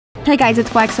Hey guys, it's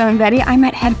Blackstone Betty. I'm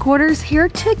at headquarters here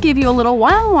to give you a little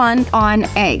one-on-one on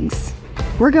eggs.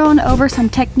 We're going over some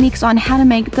techniques on how to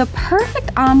make the perfect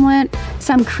omelet,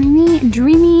 some creamy,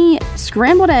 dreamy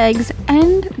scrambled eggs,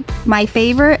 and my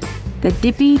favorite, the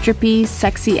dippy, drippy,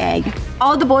 sexy egg.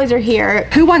 All the boys are here.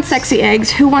 Who wants sexy eggs?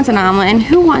 Who wants an omelet? And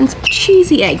who wants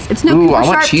cheesy eggs? It's no pure I want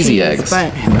sharp cheesy cheese, eggs.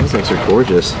 But... Man, those eggs are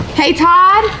gorgeous. Hey,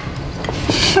 Todd.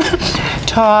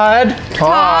 Todd.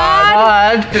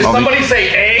 Did somebody say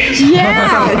eggs?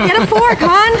 Yeah, get a fork,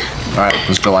 hon. All right, it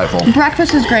was delightful.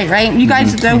 Breakfast is great, right? You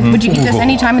guys, though, would you eat this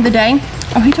any time of the day?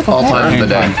 Oh, he took a All fork. time of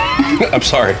the day. I'm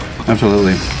sorry.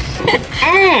 Absolutely.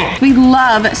 We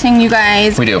love seeing you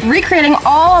guys recreating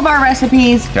all of our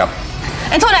recipes. Yep.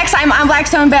 Until next time, I'm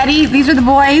Blackstone Betty. These are the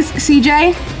boys,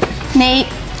 CJ, Nate,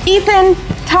 Ethan,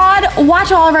 Todd.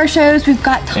 Watch all of our shows. We've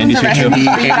got tons of recipes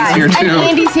for you guys. Andy's here too. And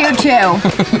Andy's here too.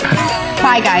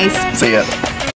 Bye, guys. See ya.